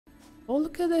Oh,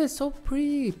 look at this, so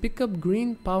pretty. Pick up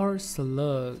green power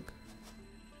slug.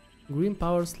 Green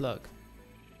power slug.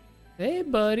 Hey,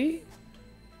 buddy.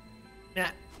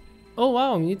 Yeah. Oh,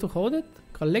 wow, you need to hold it?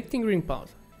 Collecting green powers.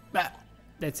 Bah,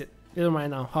 that's it. You're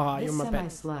mine now. Haha, you're my pet.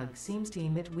 This semi-slug seems to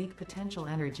emit weak potential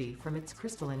energy from its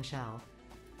crystalline shell.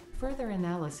 Further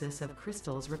analysis of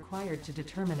crystals required to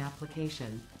determine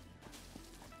application.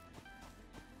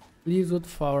 Leaves with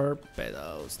flower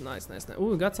petals. Nice, nice, nice. Oh,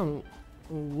 we got some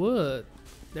wood.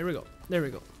 There we go. There we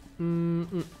go.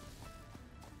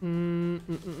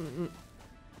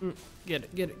 Get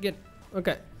it, get it, get it.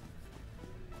 Okay.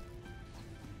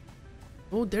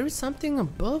 Oh, there is something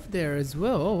above there as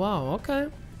well. Oh, wow. Okay.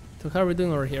 So how are we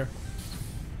doing over here?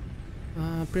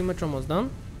 Pretty much almost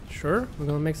done. Sure. We're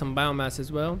gonna make some biomass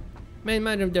as well. Man,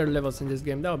 imagine if there are levels in this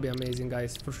game. That would be amazing,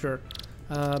 guys, for sure.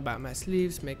 Biomass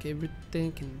leaves, make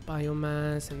everything in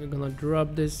biomass, and we're gonna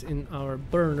drop this in our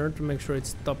burner to make sure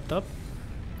it's topped up.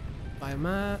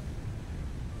 Biomass.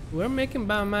 We're making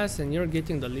biomass and you're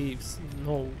getting the leaves.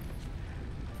 No.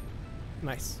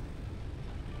 Nice.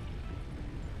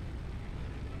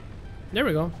 There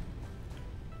we go.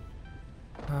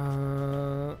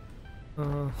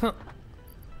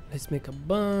 Let's make a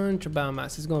bunch of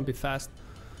biomass. It's gonna be fast.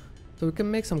 So we can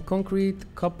make some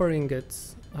concrete, copper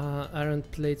ingots, iron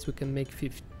plates. We can make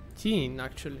 15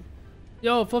 actually.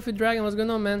 Yo, Fluffy Dragon, what's going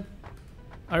on, man?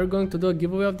 Are you going to do a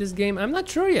giveaway of this game? I'm not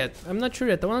sure yet. I'm not sure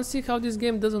yet. I want to see how this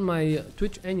game does on my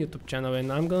Twitch and YouTube channel,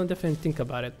 and I'm gonna definitely think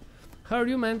about it. How are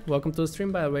you, man? Welcome to the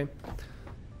stream, by the way.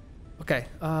 Okay,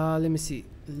 let me see.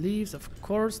 Leaves, of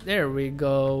course. There we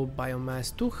go.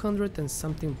 Biomass, 200 and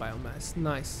something biomass.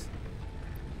 Nice.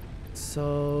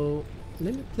 So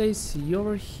let me place you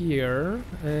over here,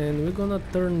 and we're gonna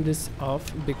turn this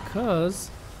off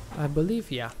because I believe,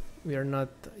 yeah, we are not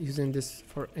using this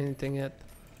for anything yet.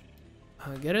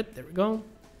 Get it? There we go.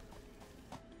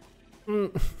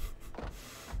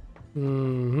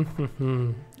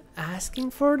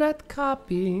 Asking for that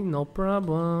copy, no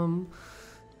problem.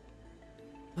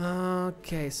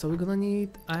 Okay, so we're gonna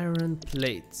need iron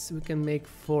plates. We can make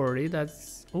 40.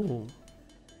 That's, oh,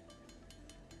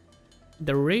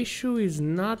 the ratio is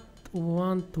not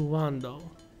 1:1 though.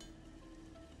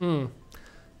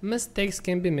 Mistakes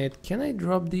can be made. Can I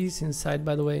drop these inside,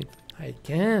 by the way? I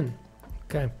can.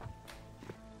 Okay.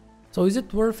 So is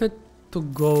it worth it to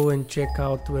go and check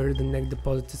out where the next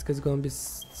deposit is? Because it's gonna be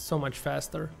so much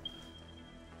faster.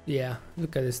 Yeah,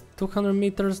 look at this. 200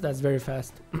 meters, that's very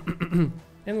fast.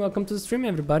 And welcome to the stream,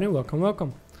 everybody. Welcome,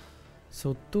 welcome.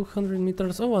 So 200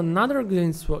 meters. Oh, another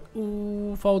green swag.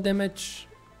 Ooh, fall damage.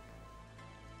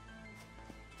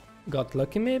 Got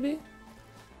lucky, maybe?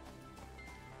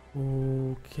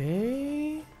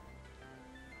 Okay.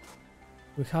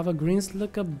 We have a green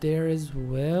slug up there as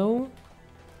well.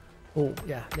 Oh,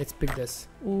 yeah, let's pick this.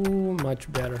 Ooh,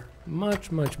 much better. Much,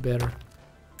 much better.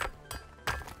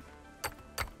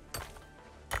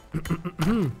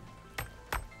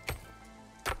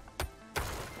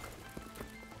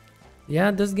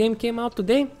 Yeah, this game came out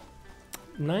today,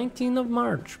 19th of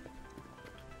March.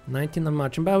 19th of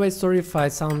March. And by the way, sorry if I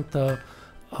sound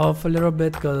off a little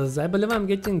bit, because I believe I'm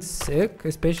getting sick,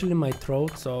 especially my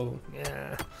throat. So,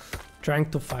 yeah, trying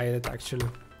to fight it actually.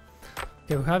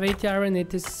 Okay, we have 80 iron,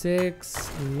 86,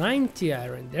 90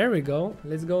 iron. There we go.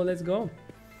 Let's go, let's go.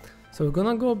 So we're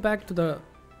gonna go back to the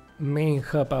main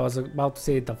hub. I was about to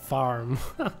say the farm.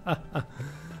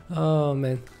 Oh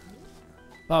man.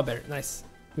 Bowberry, nice.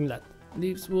 Give me that.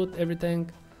 Leaves, wood,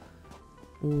 everything.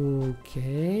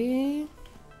 Okay.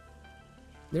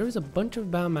 There is a bunch of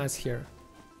biomass here.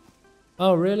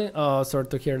 Oh really? Oh, sorry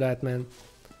to hear that, man.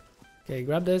 Okay,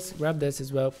 grab this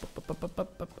as well.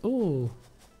 Ooh.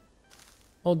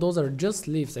 Oh, those are just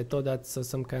leaves. I thought that's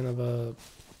some kind of a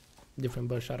different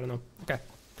bush. I don't know. Okay.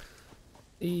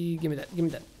 Give me that. Give me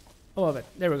that. All of it.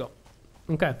 There we go.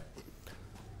 Okay.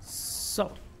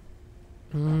 So,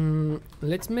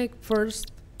 let's make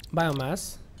first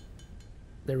biomass.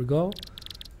 There we go.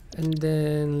 And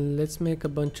then let's make a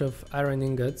bunch of iron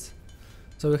ingots.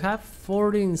 So we have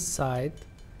 40 inside.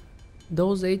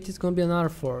 Those 80 is gonna be another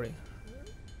 40.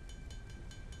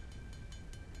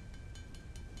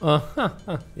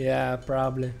 Yeah,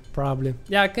 probably.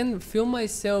 Yeah, I can feel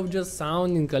myself just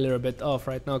sounding a little bit off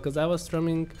right now because I was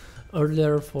streaming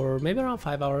earlier for maybe around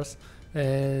 5 hours,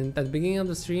 and at the beginning of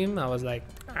the stream I was like,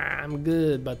 I'm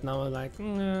good, but now I'm like,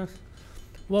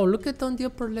 Whoa, look at on the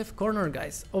upper left corner,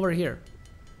 guys, over here,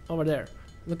 over there.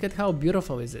 Look at how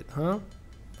beautiful is it, huh?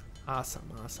 Awesome.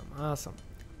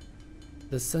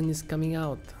 The sun is coming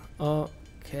out.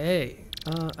 Okay,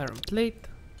 iron plate,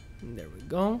 there we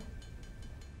go.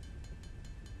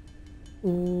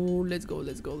 Ooh, let's go,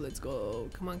 let's go, let's go.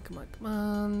 Come on, come on, come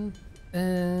on.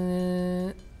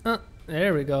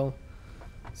 There we go.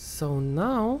 So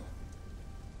now...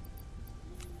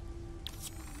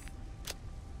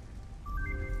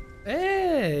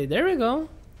 Hey, there we go.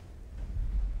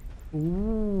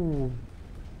 Ooh.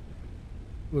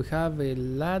 We have a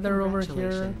ladder over here.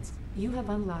 Congratulations. You have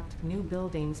unlocked new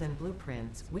buildings and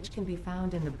blueprints, which can be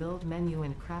found in the build menu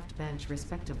and craft bench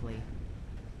respectively.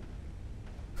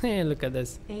 Hey, look at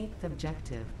this. 8th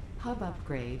objective, hub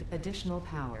upgrade, additional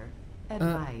power.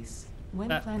 Advice. When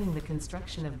planning the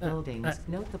construction of buildings,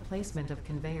 note the placement of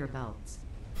conveyor belts.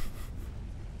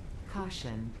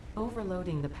 Caution.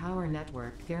 Overloading the power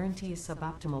network guarantees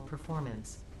suboptimal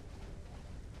performance.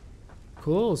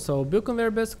 Cool, so build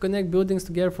conveyor belts to connect buildings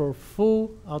together for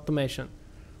full automation.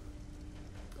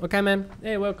 Okay, man.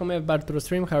 Hey, welcome everybody to the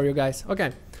stream. How are you guys?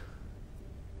 Okay.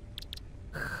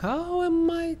 How am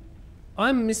I?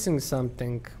 I'm missing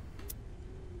something.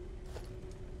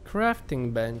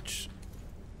 Crafting bench.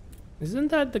 Isn't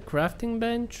that the crafting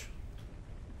bench?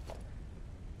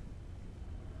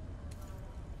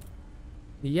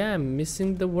 Yeah, I'm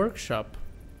missing the workshop.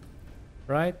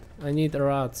 Right? I need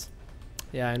rods.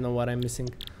 Yeah, I know what I'm missing.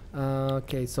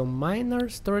 Okay, so miner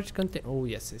storage contain. Oh,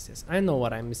 yes, yes, yes. I know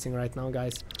what I'm missing right now,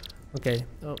 guys. Okay.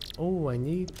 Oh, I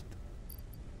need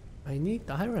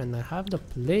iron. I have the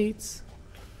plates.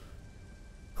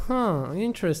 Huh,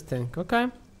 interesting. Okay.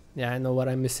 Yeah, I know what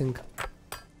I'm missing.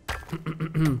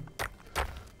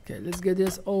 Okay, let's get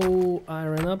this. Oh,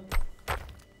 iron up.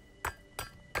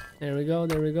 There we go,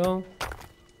 there we go.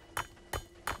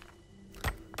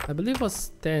 I believe it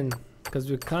was 10, because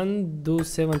we can't do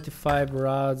 75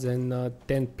 rods and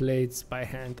 10 plates by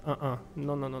hand.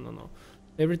 No, no, no, no, no.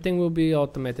 Everything will be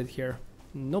automated here.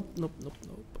 Nope, nope, nope,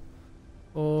 nope.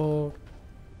 Oh,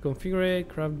 configure,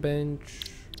 craft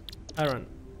bench, iron.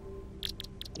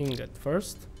 Ingot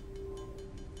first.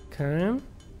 Okay.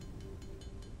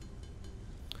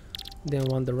 Then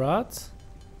want the rods.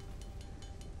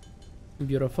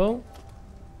 Beautiful.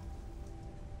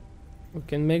 We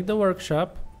can make the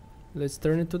workshop. Let's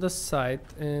turn it to the side,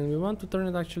 and we want to turn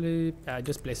it actually.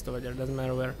 Just place it over there. Doesn't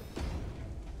matter where.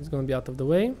 It's gonna be out of the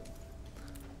way.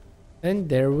 And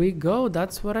there we go.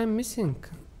 That's what I'm missing.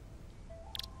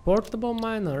 Portable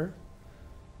miner.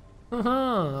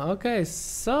 Okay,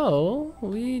 so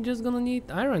we just gonna need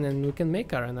iron, and we can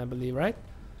make iron, I believe, right?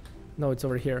 No, it's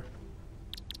over here.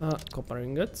 Copper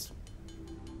ingots.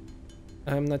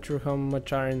 I'm not sure how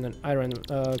much iron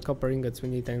copper ingots we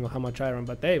need and how much iron,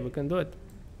 but hey, we can do it.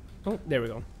 Oh, there we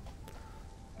go.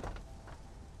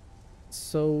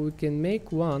 So we can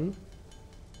make one.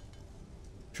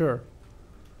 Sure.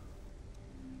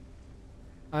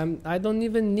 I don't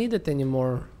even need it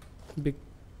anymore.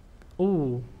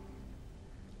 Ooh.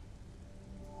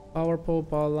 Power pole,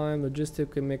 power line,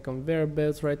 logistic, can make conveyor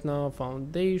belts right now,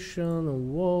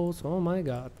 foundation, walls, oh my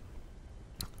god.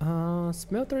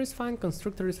 Smelter is fine,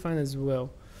 constructor is fine as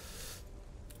well.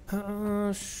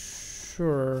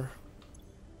 Sure.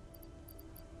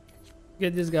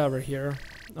 Get this guy over here.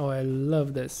 Oh, I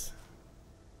love this.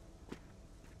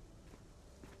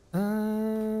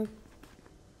 No.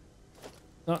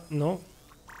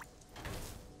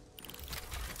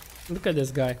 Look at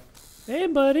this guy. Hey,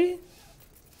 buddy.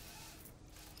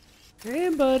 Hey,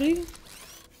 buddy.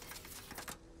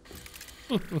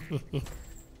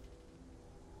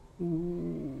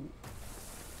 Ooh.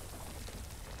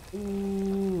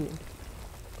 Ooh.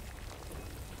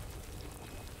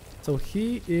 So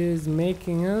he is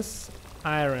making us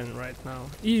iron right now.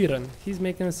 Iron. He's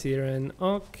making us iron.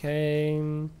 Okay.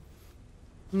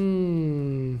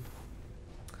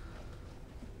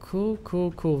 Cool,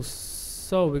 cool, cool.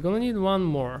 So we're gonna need one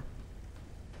more.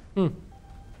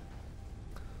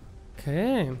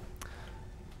 Okay.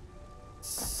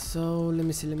 So let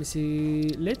me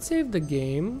see. Let's save the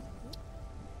game.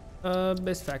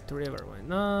 Best factory ever. Why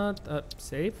not?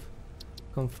 Save.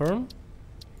 Confirm.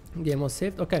 Game was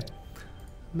saved. Okay.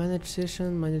 Manage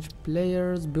session. Manage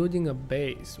players. Building a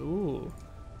base. Ooh.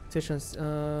 Sessions.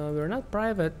 We're not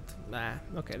private.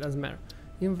 Okay, doesn't matter.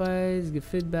 Invites. Give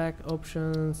feedback.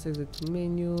 Options. Exit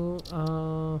menu.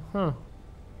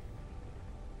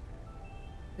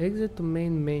 Exit to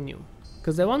main menu.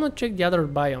 Because I want to check the other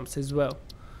biomes as well.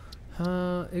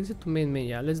 Exit to main menu.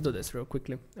 Yeah, let's do this real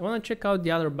quickly. I want to check out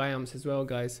the other biomes as well,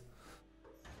 guys.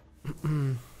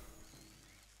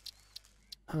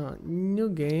 New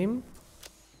game.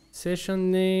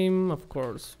 Session name, of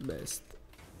course. Best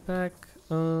pack.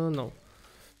 No.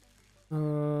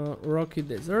 Rocky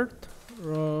Desert.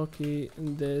 Rocky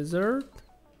Desert.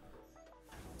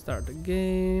 Start the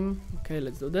game. Okay,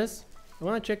 let's do this. I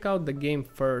want to check out the game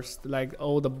first, like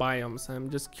all the biomes.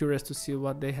 I'm just curious to see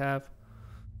what they have.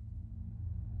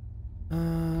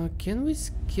 Can we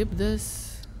skip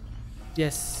this?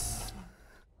 Yes.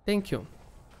 Thank you.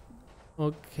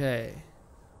 Okay.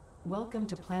 Welcome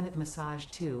to Planet Massage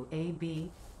 2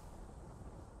 AB.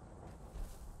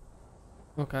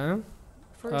 Okay.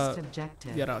 First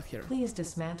objective. Get out here. Please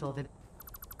dismantle the...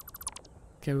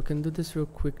 Okay, we can do this real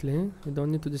quickly. We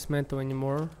don't need to dismantle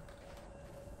anymore.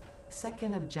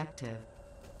 Second objective.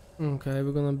 Okay,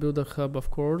 we're gonna build a hub, of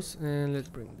course, and let's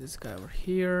bring this guy over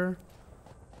here.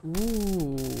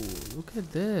 Ooh, look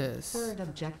at this. Third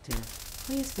objective.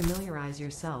 Please familiarize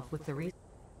yourself with the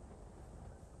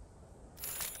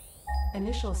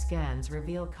initial scans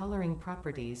reveal coloring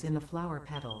properties in the flower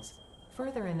petals.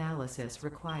 Further analysis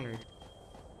required.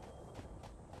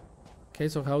 Okay,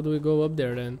 so how do we go up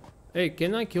there then? Hey,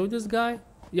 can I kill this guy?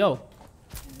 Yo.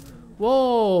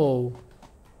 Whoa.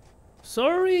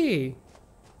 Sorry.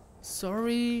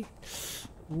 Sorry.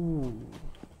 Ooh.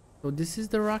 So this is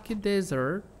the rocky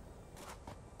desert.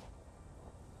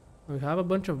 We have a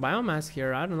bunch of biomass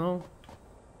here. I don't know.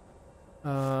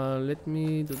 Let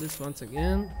me do this once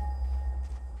again.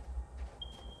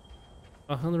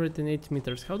 180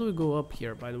 meters. How do we go up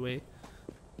here, by the way?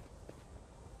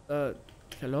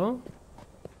 Hello?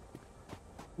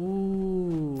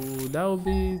 Ooh, that would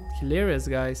be hilarious,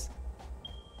 guys.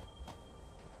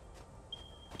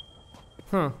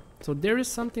 Huh. So there is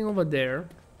something over there.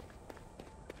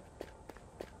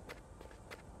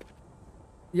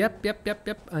 Yep.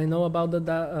 I know about the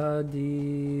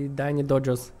Diny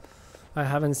Dojos. I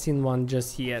haven't seen one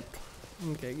just yet.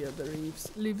 Okay, get the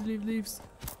leaves.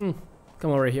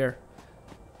 Come over here.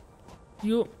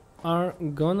 You are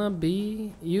gonna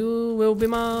be... You will be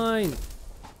mine.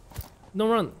 Don't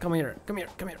run. Come here. Come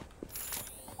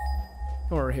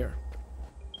over here.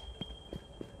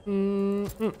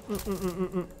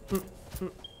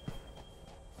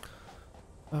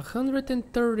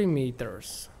 130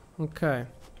 meters. Okay.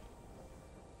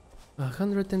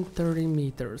 130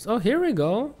 meters. Oh, here we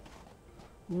go.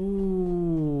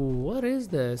 Ooh, what is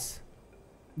this?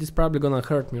 This is probably gonna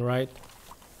hurt me, right?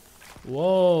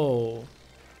 Whoa.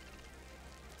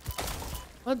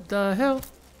 What the hell?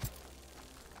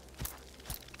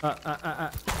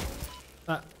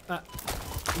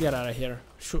 Get out of here.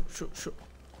 Shoot.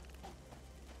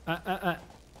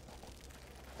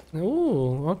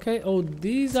 Ooh, okay. Oh,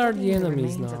 these are the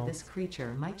enemies now. The remains of this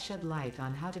creature might shed light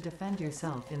on how to defend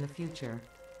yourself in the future.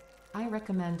 I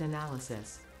recommend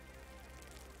analysis.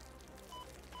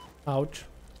 Ouch.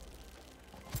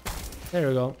 There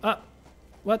we go. Ah,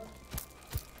 what?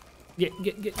 Get.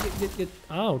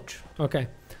 Ouch. Okay.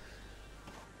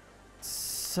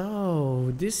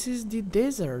 So this is the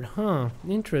desert, huh?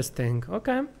 Interesting.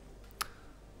 Okay.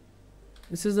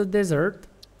 This is the desert.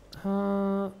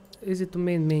 Is it the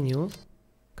main menu?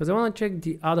 Because I want to check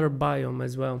the other biome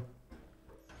as well.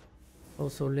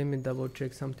 Also, let me double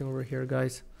check something over here,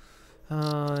 guys.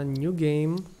 New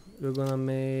game. We're gonna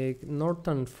make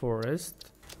Northern Forest.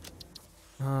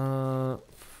 Northern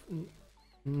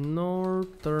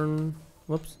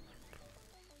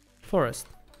Forest.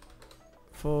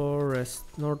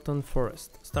 Northern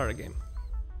Forest. Start a game.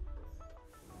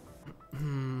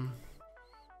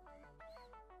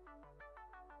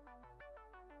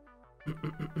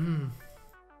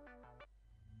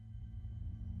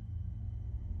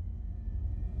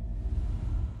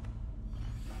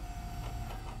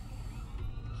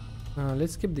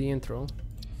 Let's skip the intro.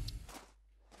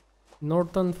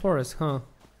 Northern Forest, huh?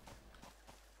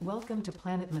 Welcome to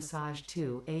Planet Massage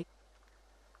 2A.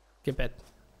 Skip it.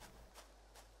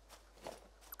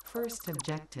 First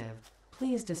objective.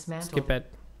 Please dismantle. Skip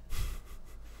it.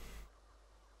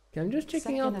 Okay, I'm just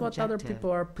checking out what other people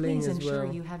are playing as well. Please ensure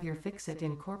you have your FICSIT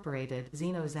Incorporated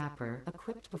Xeno Zapper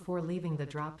equipped before leaving the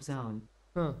drop zone.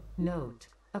 Huh. Note.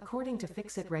 According to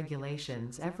FICSIT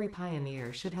regulations, every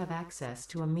pioneer should have access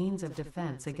to a means of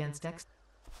defense against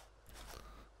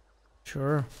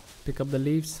Sure. Pick up the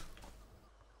leaves.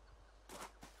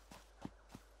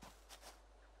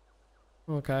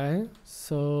 Okay,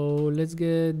 so let's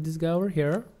get this guy over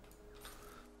here.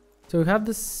 So we have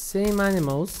the same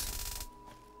animals.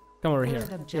 Come over here.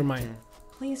 You're mine.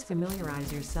 Please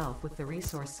familiarize yourself with the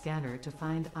resource scanner to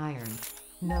find iron.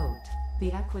 Note.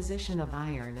 The acquisition of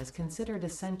iron is considered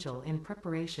essential in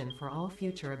preparation for all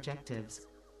future objectives.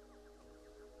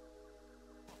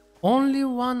 Only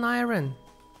one iron.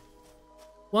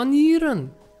 One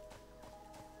iron.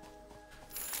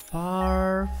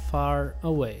 Far, far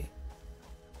away.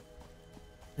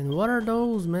 And what are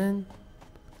those, man?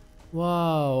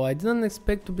 Wow, I didn't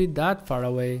expect to be that far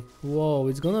away. Whoa,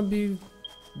 it's gonna be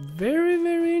Very,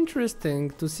 very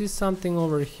interesting to see something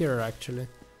over here actually.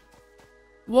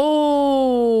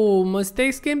 Whoa!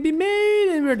 Mistakes can be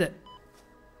made and we're dead.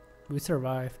 We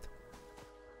survived.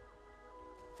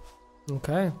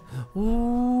 Okay.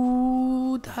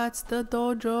 Ooh, that's the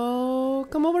dojo.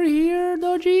 Come over here,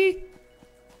 Doji.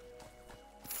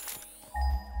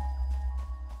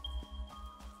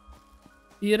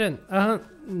 Eren,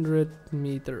 100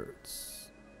 meters.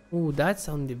 Ooh, that's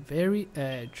on the very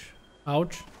edge.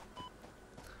 Ouch.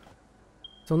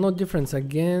 So no difference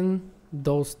again.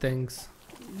 Those things.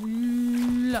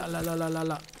 La la la la la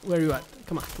la. Where are you at?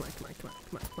 Come on, come on, come on, come on,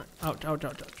 come on, come on. Ouch, ouch,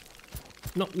 ouch,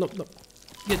 ouch. No, no, no.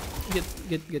 Get.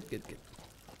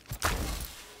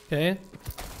 Okay.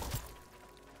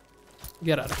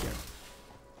 Get out of here.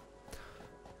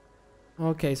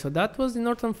 Okay, so that was the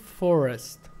northern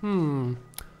forest.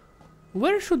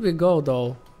 Where should we go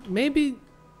though? Maybe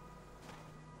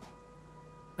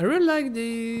I really like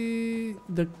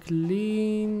the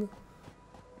clean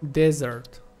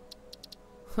desert.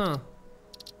 Huh.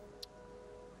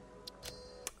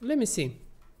 Let me see.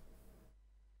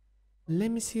 Let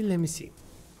me see.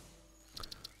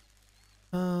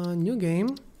 New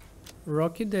game.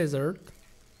 Rocky Desert.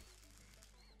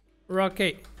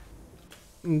 Rocky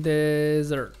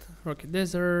Desert. Rocky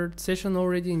Desert. Session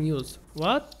already in use.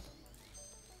 What?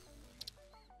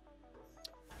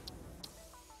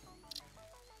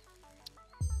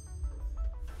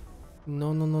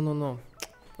 No.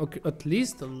 Okay, at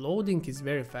least the loading is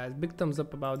very fast. Big thumbs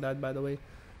up about that, by the way.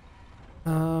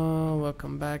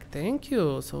 Welcome back. Thank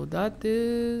you. So that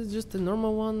is just a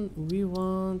normal one. We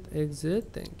want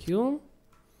exit. Thank you.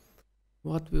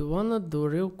 What we wanna do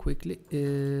real quickly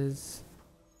is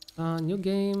new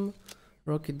game,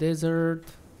 Rocky Desert.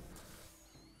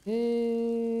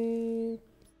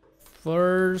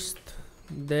 First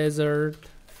Desert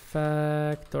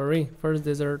Factory. First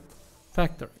Desert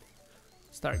Factory.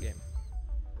 Start game.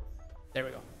 There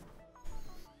we go.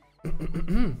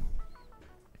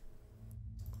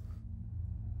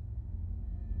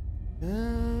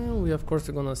 And we of course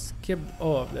are gonna skip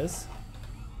all of this.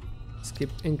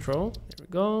 Skip intro. There we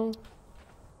go.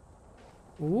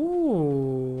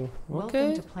 Ooh. Okay.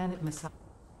 Welcome to Planet Massage.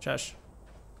 Shush.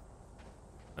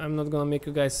 I'm not gonna make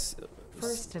you guys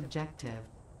First objective.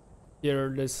 hear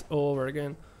this all over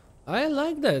again. I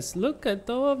like this. Look at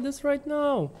all of this right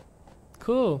now.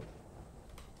 Cool.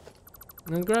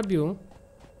 I'll grab you.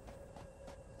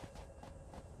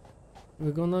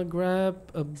 We're gonna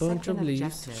grab a bunch Second of leaves.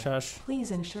 objective. Shush.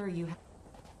 Please ensure you have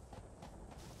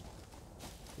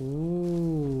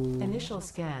Ooh. initial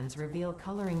scans reveal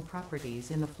coloring properties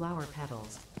in the flower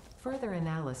petals. Further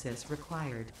analysis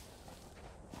required.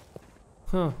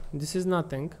 Huh. This is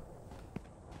nothing.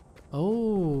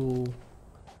 Oh.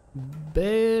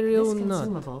 Burial This nut.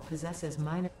 consumable possesses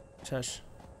minor. Shush.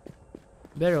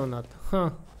 Burial nut.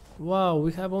 Huh. Wow,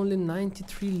 we have only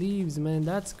 93 leaves, man.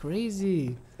 That's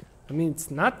crazy. I mean, it's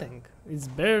nothing. It's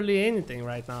barely anything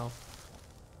right now.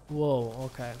 Whoa,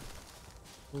 okay.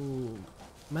 Ooh.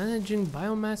 Managing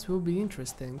biomass will be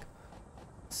interesting.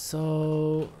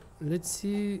 So, let's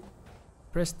see.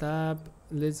 Press tab.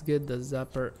 Let's get the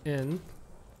zapper in.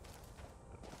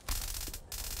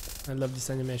 I love this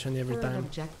animation every Third time.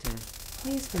 objective.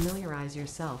 Please familiarize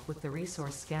yourself with the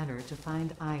resource scanner to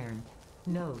find iron.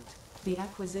 Note: the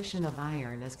acquisition of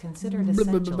iron is considered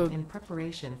essential in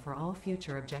preparation for all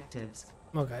future objectives.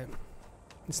 Okay.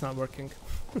 It's not working.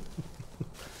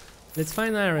 Let's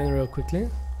find iron real quickly.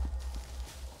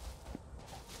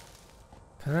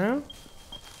 Okay.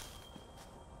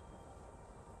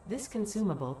 This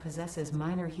consumable possesses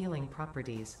minor healing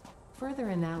properties. Further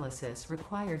analysis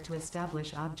required to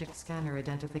establish object scanner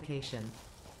identification.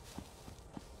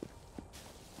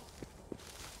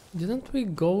 Didn't we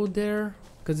go there?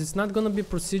 Because it's not gonna be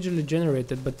procedurally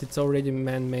generated, but it's already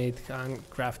man-made,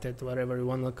 handcrafted, whatever you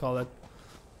wanna call it.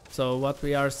 So what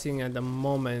we are seeing at the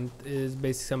moment is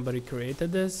basically somebody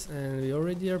created this, and we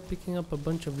already are picking up a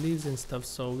bunch of leaves and stuff,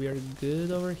 so we are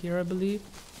good over here, I believe.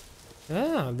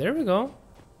 Ah, there we go.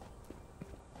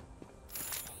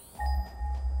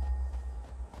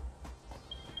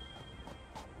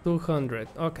 $200.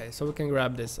 Okay, so we can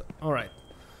grab this. All right.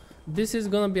 This is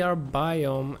gonna be our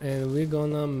biome, and we're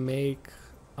gonna make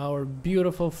our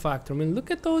beautiful factory. I mean,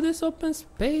 look at all this open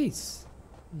space.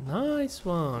 Nice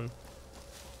one.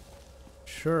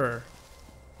 Sure.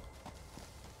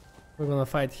 We're gonna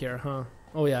fight here, huh?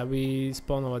 Oh yeah, we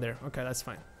spawn over there. Okay, that's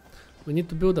fine. We need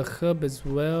to build a hub as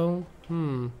well.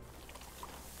 No.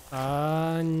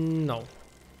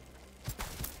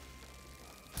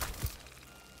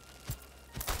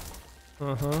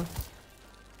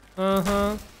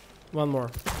 One more.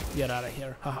 Get out of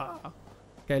here. Haha.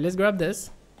 Okay, let's grab this.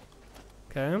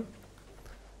 Okay.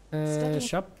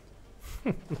 Shop.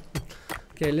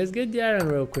 Okay, let's get the iron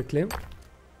real quickly.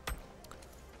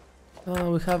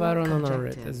 We have iron on our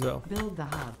red as well. Build the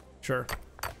hub. Sure.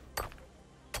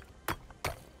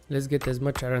 Let's get as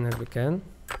much iron as we can.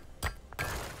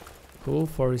 Cool,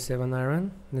 47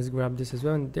 iron. Let's grab this as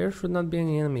well. And there should not be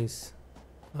any enemies.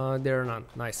 There are none.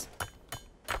 Nice.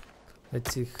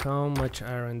 Let's see how much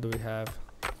iron do we have.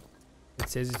 It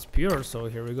says it's pure, so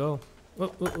here we go.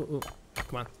 Oh, oh, oh, oh.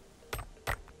 Come on.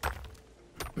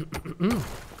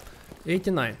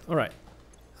 89. All right.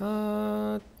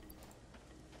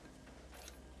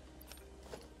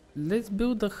 Let's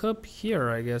build the hub here,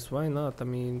 I guess. Why not? I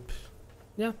mean,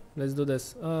 yeah, let's do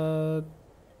this.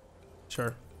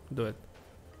 Sure, do it.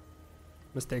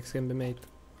 Mistakes can be made.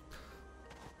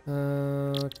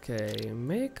 Okay,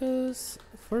 make us.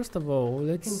 First of all,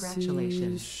 let's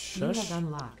Congratulations. see. You have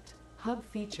unlocked hub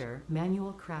feature,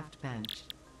 manual craft bench.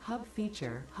 Hub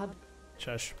feature, hub.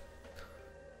 Shush.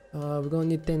 We're gonna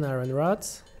need 10 iron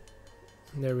rods.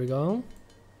 There we go.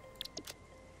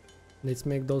 Let's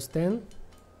make those 10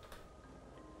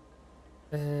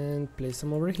 and place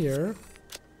them over here.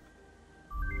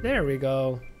 There we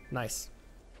go. Nice.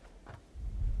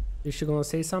 Is she gonna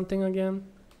say something again?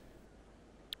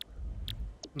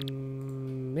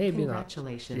 Maybe not.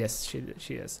 Congratulations. Yes,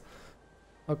 she is.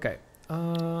 Okay.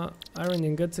 Iron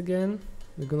ingots again.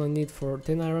 We're gonna need for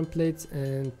 10 iron plates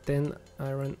and 10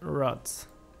 iron rods.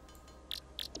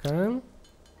 Okay.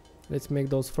 Let's make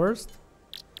those first.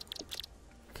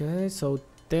 Okay, so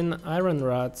 10 iron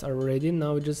rods are ready.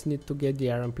 Now we just need to get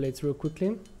the iron plates real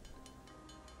quickly.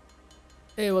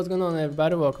 Hey, what's going on,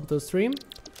 everybody? Welcome to the stream.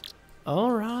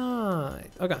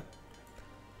 Alright, okay.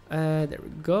 There we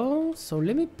go. So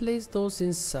let me place those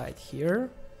inside here.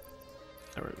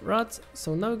 Iron rods.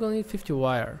 So now we're gonna need 50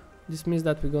 wire. This means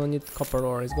that we're gonna need copper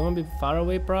ore. It's gonna be far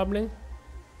away probably.